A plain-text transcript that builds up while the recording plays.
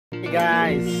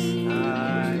guys,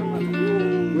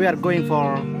 we are going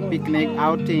for picnic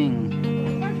outing.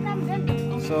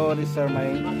 So these are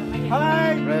my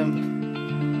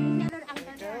friends.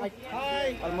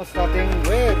 Almost starting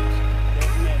with.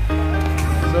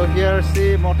 So here,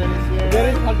 see, Morten is here. There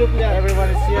is multiplayer. Everyone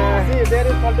is here. See, there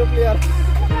is multiplayer.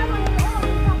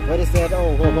 What is that?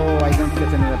 Oh, I don't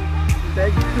get anyone.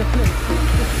 Thank you.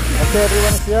 Okay,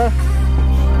 everyone is here.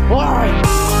 Why?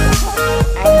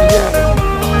 I'm here.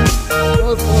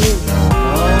 Oh, sorry.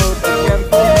 Oh, be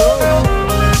careful,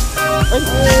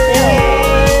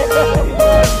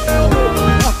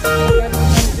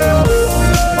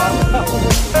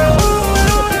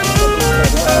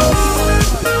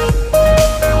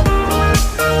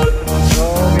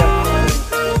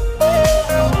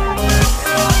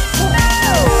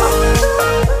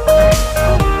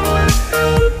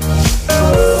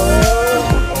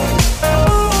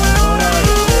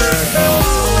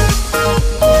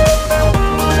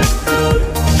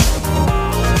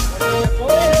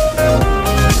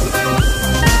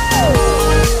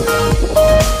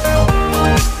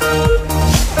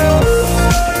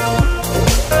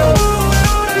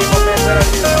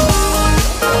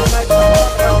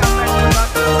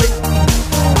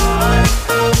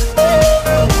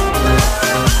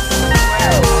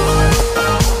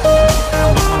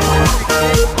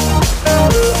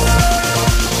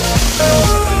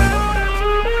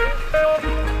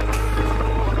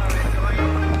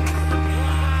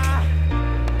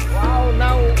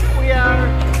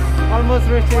 almost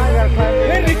reaching, we are climbing.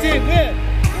 We're reaching, where?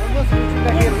 Almost reaching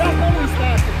the hill. That's how we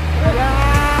start.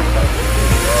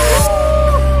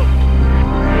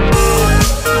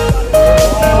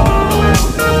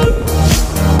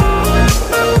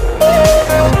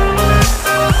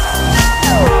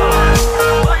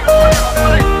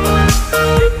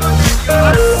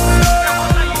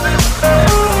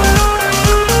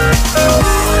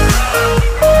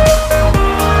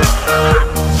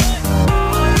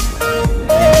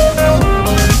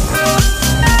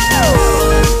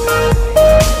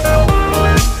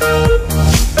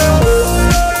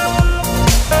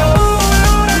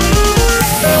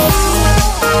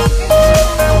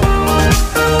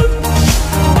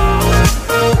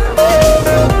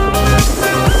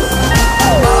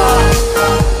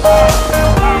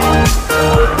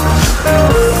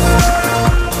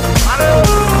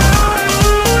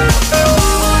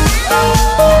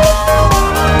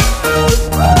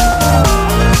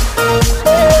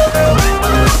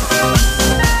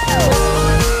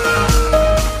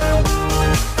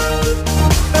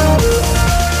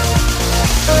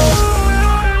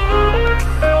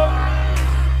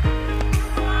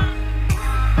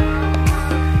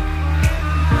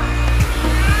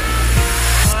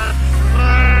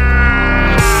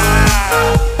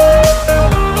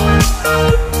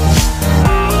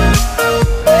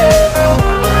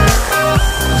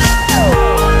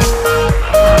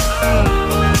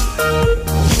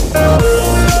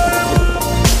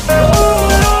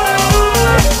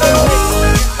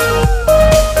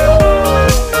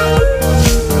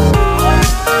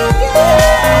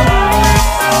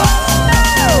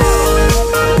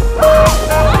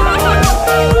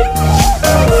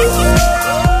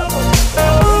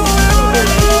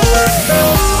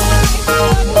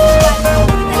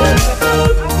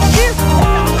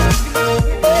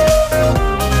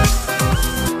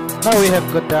 Now we have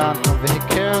got down a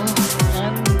vehicle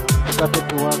and started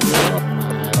to walk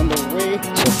on the way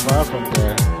so far from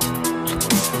there.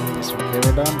 So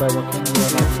carry down by walking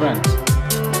with my friends.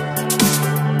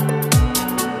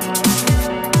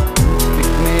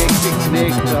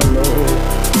 Picnic, hello.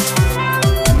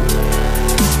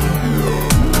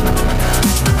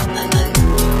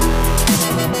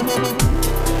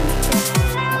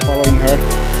 Following her.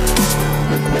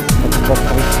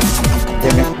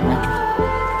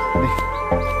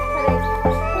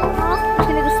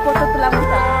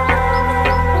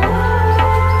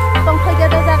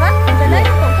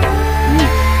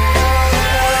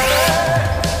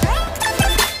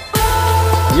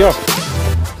 Yo.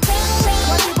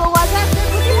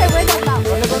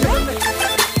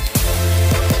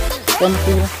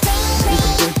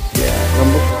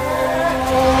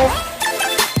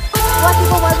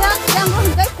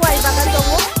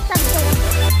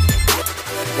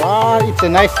 Wow, it's a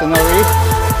nice scenery.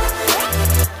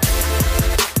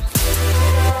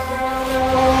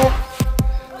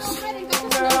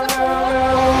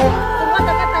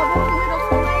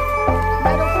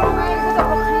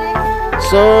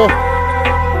 So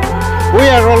we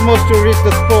are almost to reach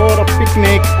the spot of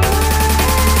picnic.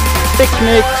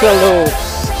 Hello.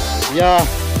 Yeah.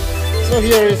 So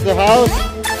here is the house.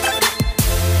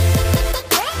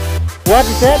 What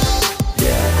is that?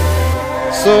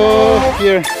 So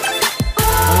here,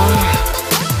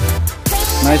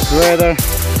 nice weather.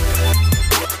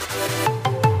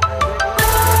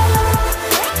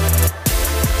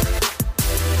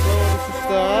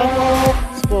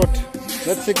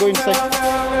 Let's go inside.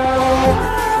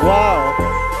 Wow.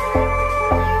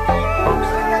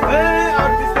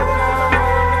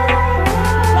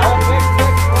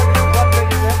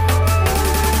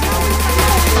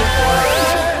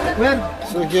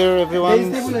 So here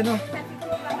everyone.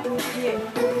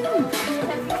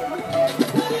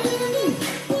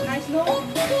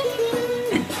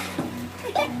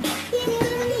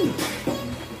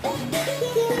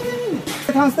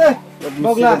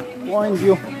 Point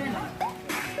view.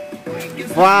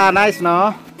 Wow, nice,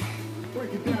 no?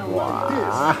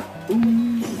 Wow.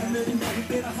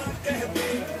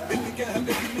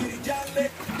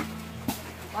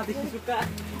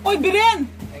 Oy, Biren!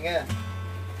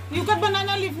 You got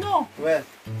banana leaf, no? Where?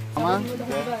 Sama?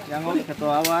 Yang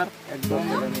ketua awar, ekdom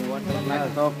dan water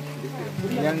laptop.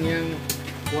 Yang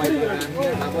white bagan,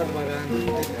 kabar bagan,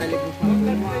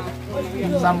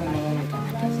 sam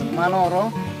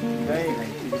manoro.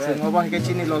 Sengobah ke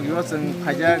sini logio seng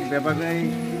pajak bebagai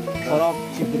korok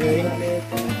cibrei.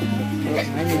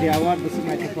 Ini di awal besi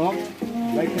macam kok.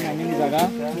 Baik nanya ni jaga.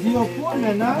 Dia pun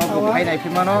na. Hai naik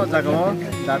mana jaga?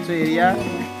 Dacu area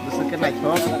besi ke naik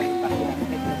kok.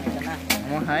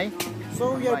 Oh hai.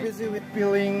 So we are busy with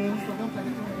peeling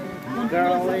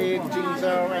garlic,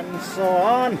 ginger, and so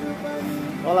on.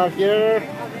 All are here.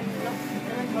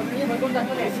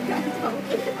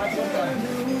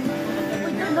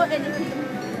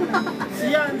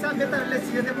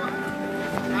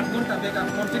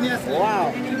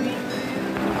 Wow.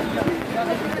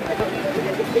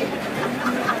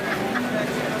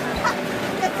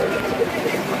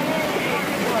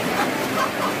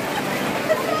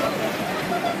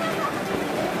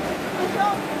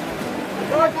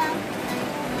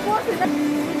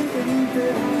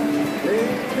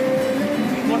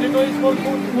 Potato is for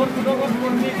food,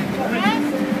 for me.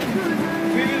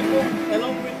 We will go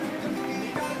along with.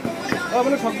 Oh,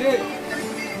 mana sabji?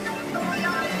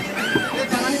 Ye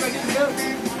chana ni bagi dia.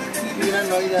 Kiran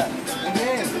lagi dah. Ini,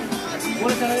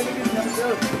 boleh chana ni bagi dia.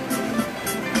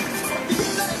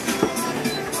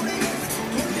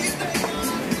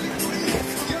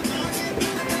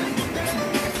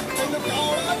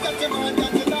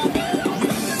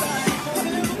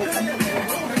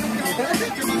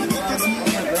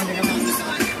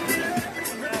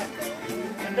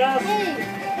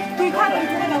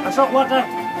 Asok water.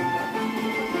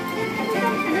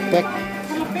 Back.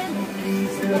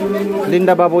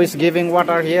 Linda Babu is giving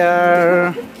water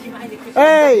here.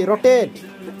 Hey, rotate.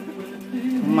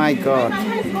 My God.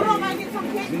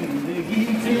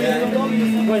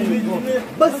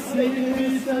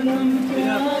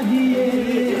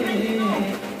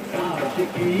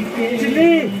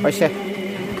 Paisa.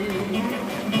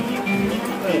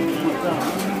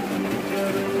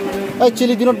 Hey,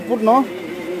 chili do not put, no?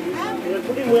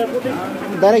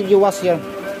 Direct you wash here.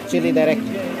 Chili direct.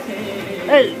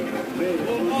 Hey.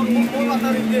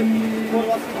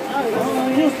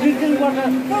 Use drinking water.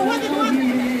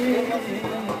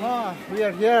 Ah, we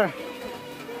are here.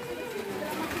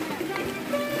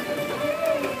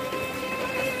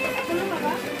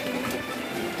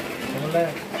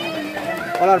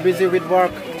 All are busy with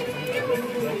work.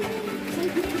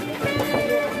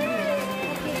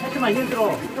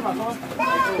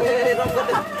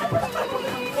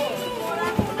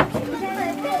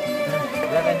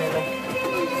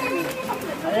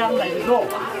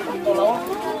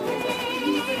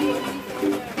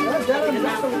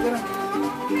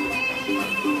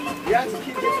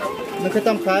 Nó cái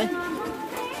tâm khai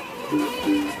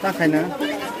ta khai nữa.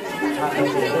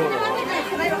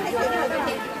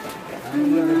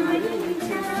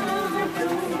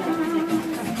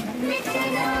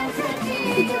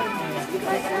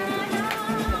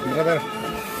 Brother.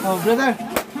 Oh, brother.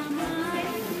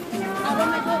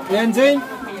 You enjoying?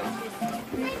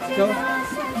 So,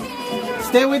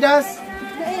 stay with us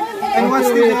and watch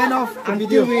till the end of the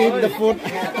video. We eat the food.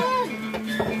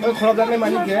 Oh, problem में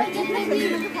मानी क्या?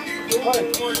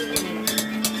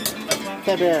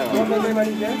 Kabel. Problem में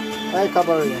मानी क्या? Hey,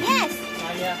 kabel. Yes.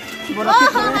 Oh,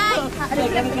 hi.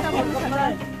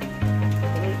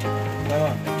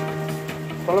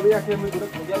 Kalau biar kita mungkin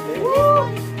kita deh.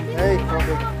 Hey,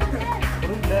 kabel.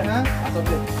 Hah? Asal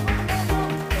deh.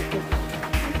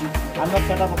 I'm not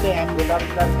set up. Okay, I'm good.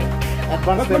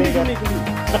 Advanced manager.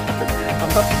 I'm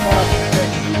not small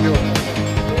video.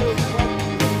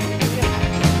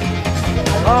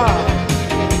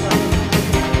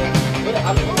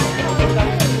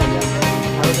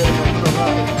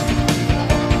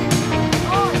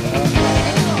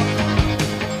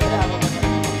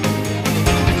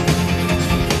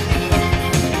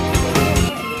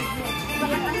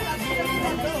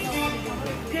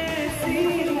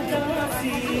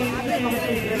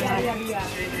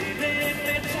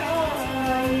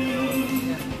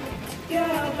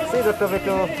 See the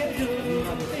tomato.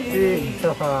 See.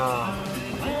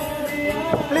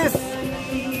 Please.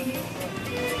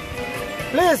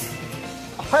 Please.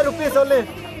 5 rupees only.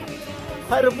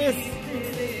 5 rupees.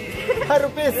 5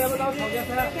 rupees.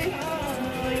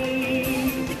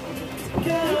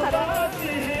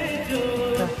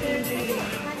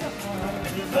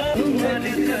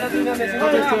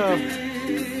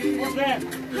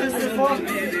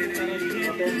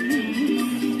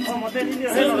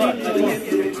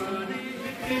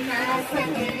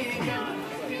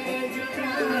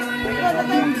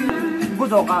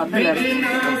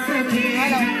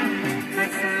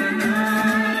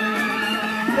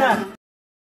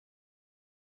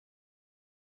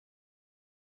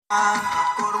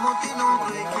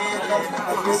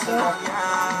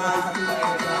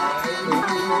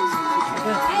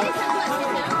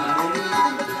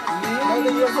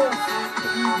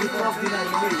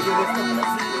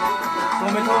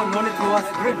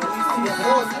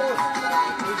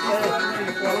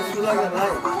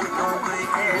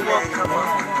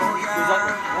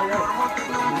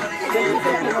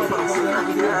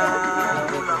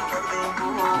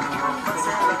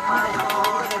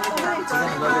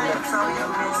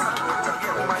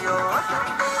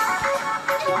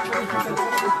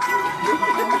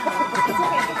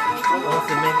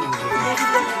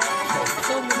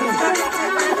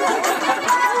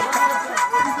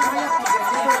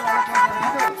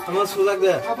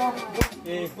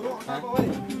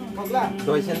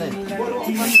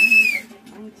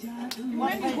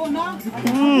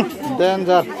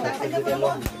 Danger.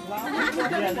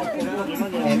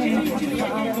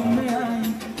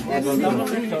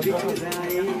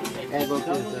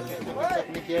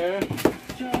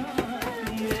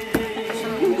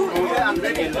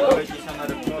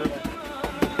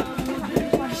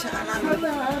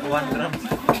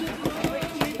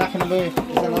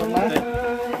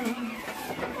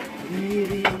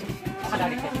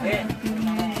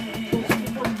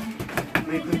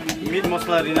 Meat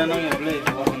masala rina nang ya boleh.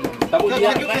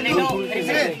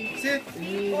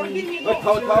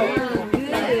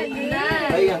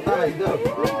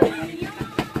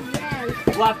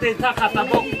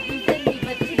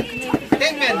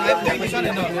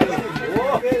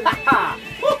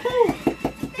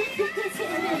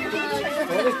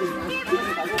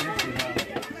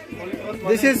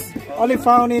 This is only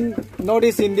found in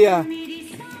Northeast India.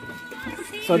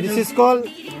 So this is called,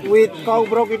 with cow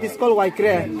broth it is called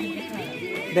waikre.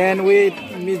 Then with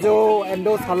mizo and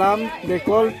those salam they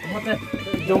call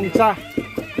jongcha.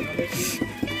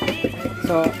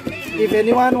 So if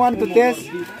anyone want to taste,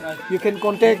 you can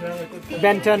contact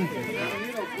Benton.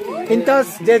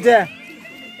 Intas JJ.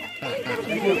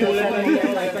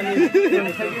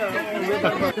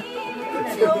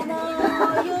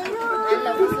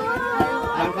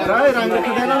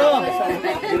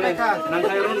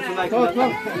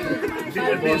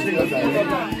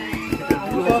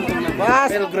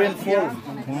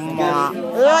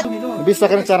 Bisa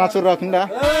kan cara curah kinda?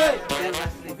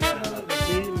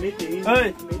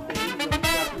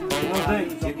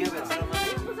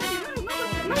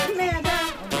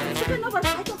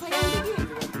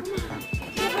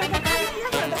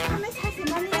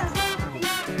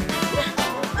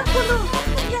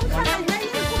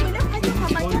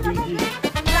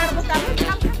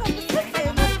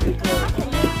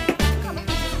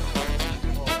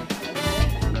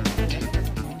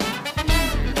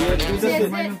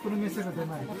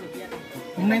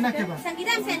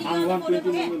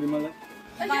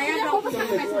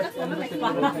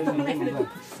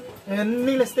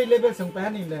 Ini le state level sampai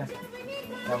ni le.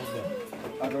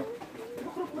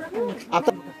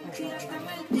 Atau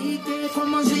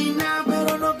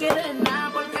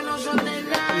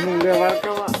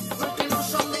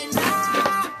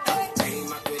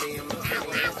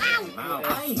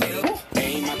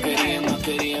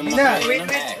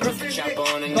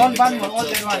don't ban all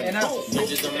the one, enough.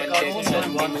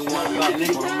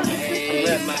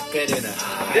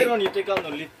 There on you take out the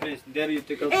leaf place. There you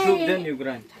take out soup, then you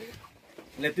grind.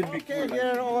 Let it be cool.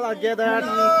 Here all are gathered.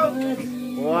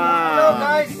 Wow. Hello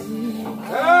guys.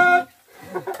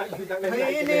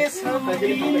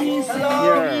 Hello.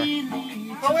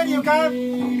 How are you guys?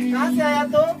 कहाँ से आया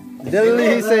तो?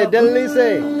 दिल्ली से दिल्ली से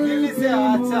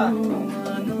अच्छा.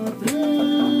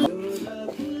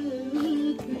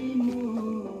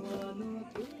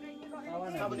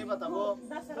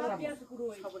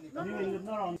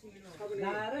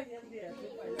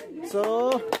 So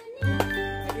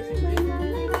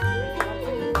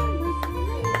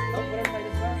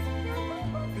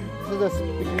this is a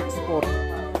picnic spot.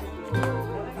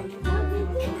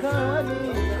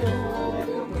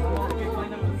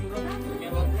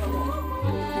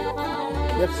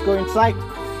 Let's go inside.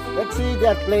 Let's see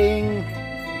they're playing.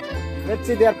 Let's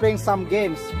see they're playing some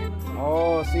games.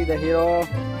 Oh, see the hero.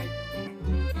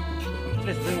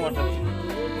 Let's drink water.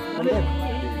 And then,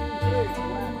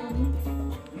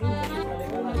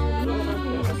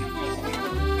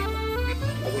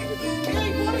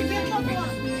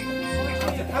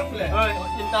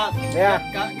 yeah.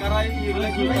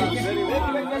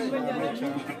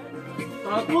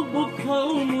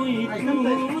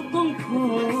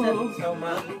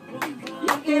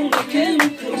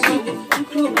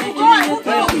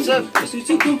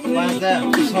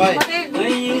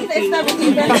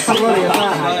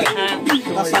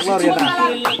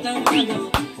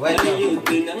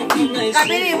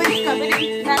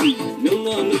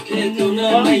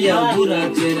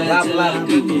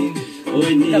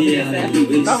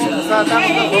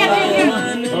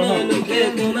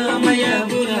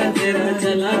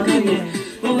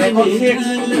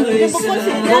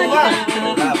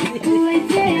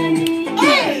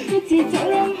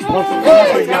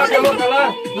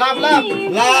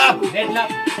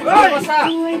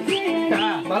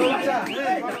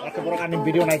 Keborokan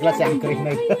video naik kelas yang kering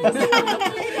naik.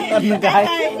 Guys.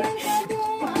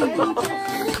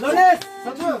 Loris,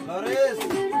 satu. Loris.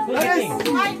 Loris.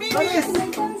 Loris.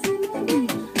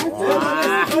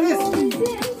 Loris.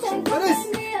 Loris.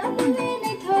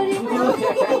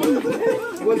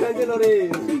 Gol aja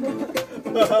Loris.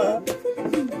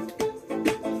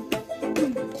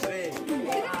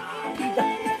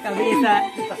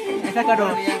 Esa kado.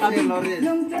 Loris.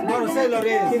 Loris,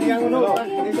 Loris. Yang uno.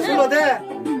 Solo deh.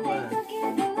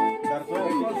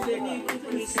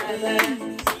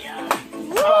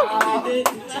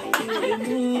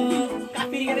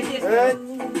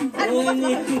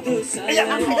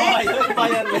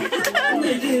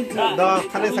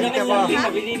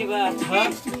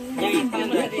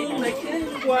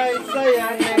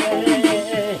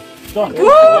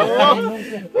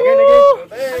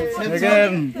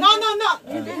 Again. No.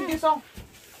 This song.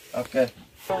 Okay.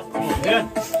 Yeah.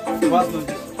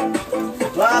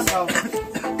 Last song.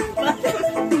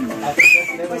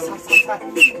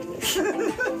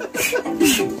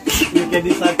 You can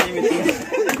decide with me.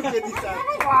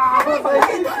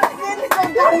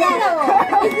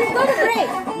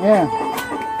 Yeah.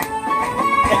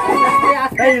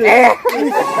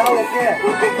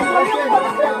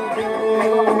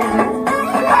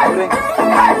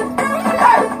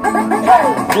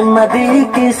 Cuma di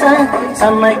kisah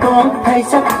sampai kau hai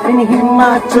sắc ini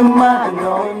hima cuma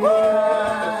nyonya.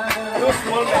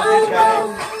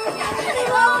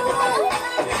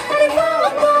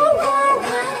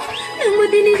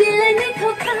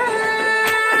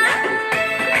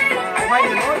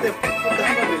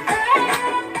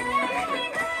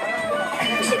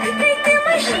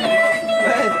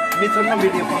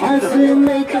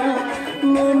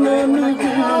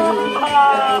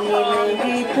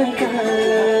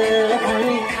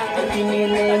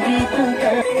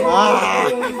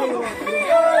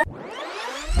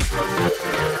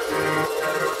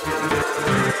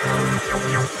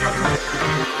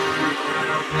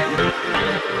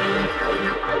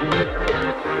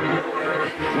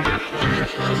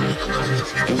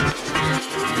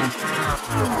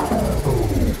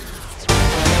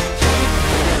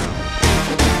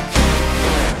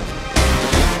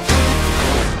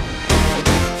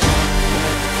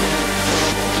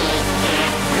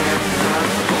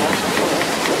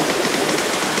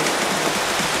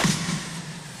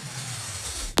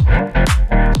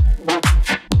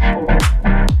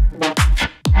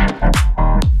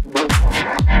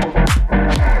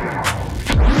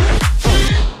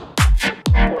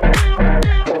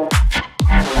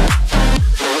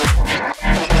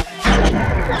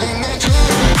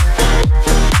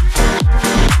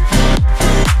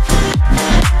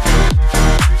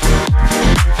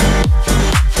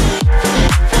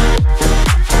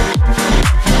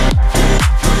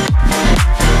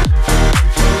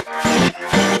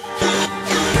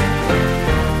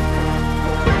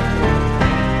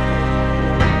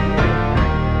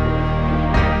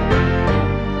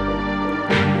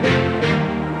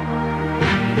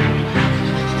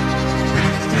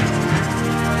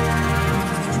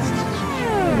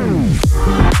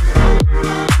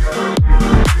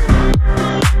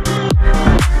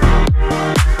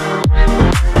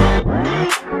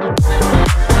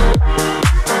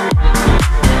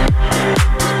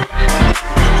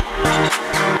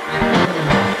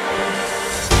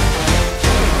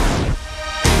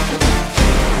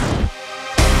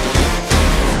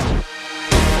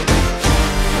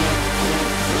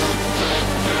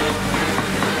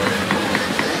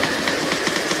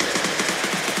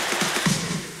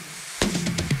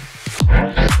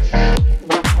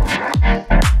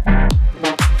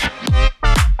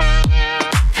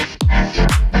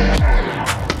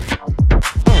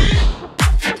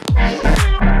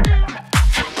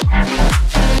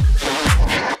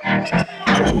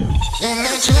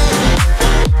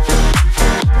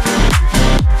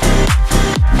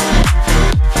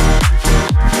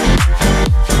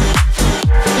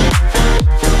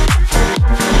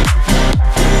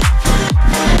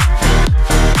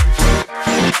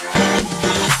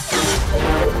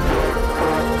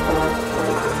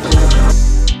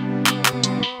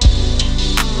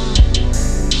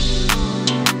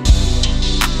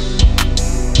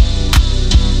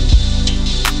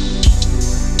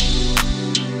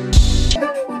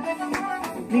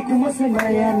 Tini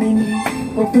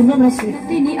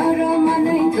oro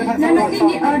manai, nana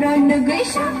tini oro nagai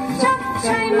shak shak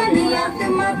shai malia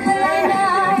tumakalana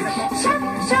shak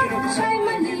shak shai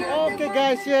malia. Okay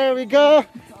guys, here we go.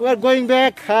 We are going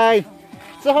back. Hi.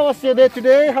 So how was your day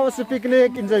today? How was the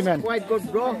picnic enjoyment? Quite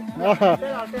good, bro.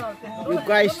 You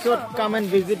guys should come and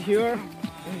visit here.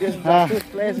 This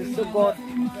place is so good.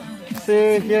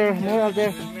 See here, more of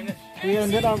the we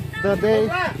ended up the day.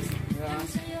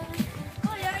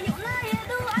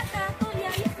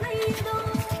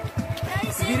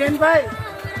 Viren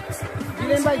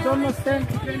bhai, don't stand.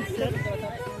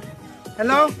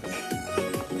 Hello.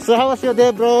 So how was your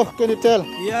day, bro? Can you tell?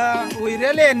 Yeah, we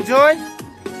really enjoy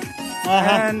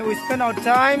and we spend our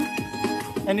time,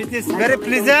 and it is very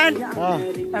pleasant.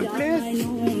 And please,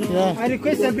 I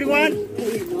request everyone,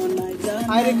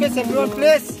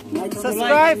 please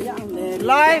subscribe,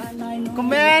 like,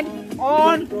 comment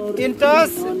on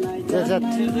interest.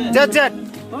 Judge.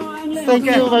 Thank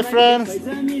you, my friends.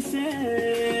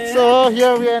 So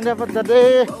here we end up at the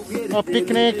day of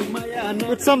picnic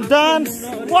with some dance.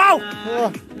 Wow!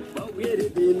 We are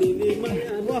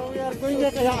going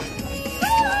back.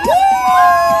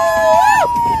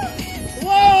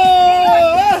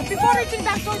 Whoa! Before reaching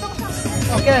that point,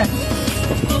 Okay.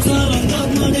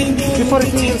 Before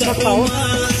reaching the house.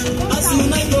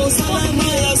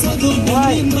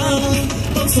 Why?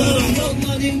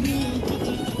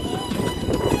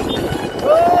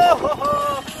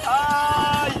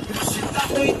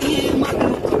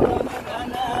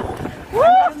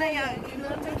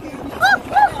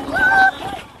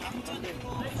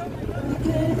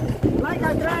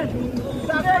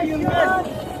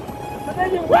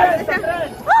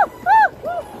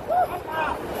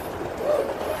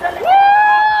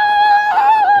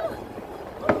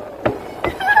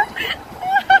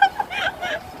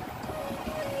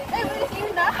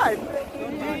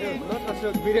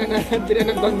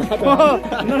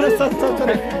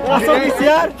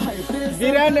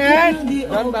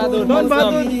 Don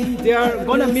Bahadur, they are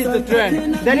gonna miss the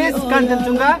train. That is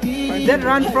Kanchenjunga, that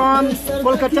run from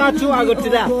Kolkata to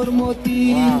Agartala.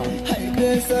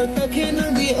 This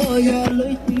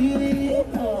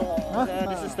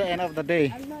is the end of the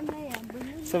day.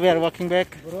 So we are walking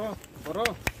back.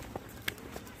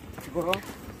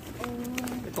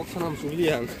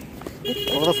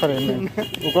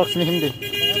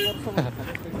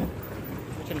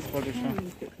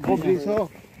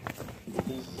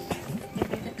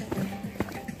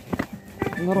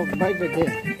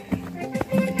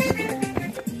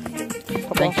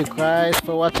 Thank you guys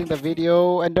for watching the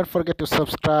video, and don't forget to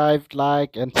subscribe,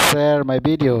 like and share my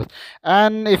videos.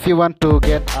 And if you want to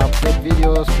get update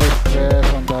videos, please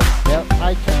press on the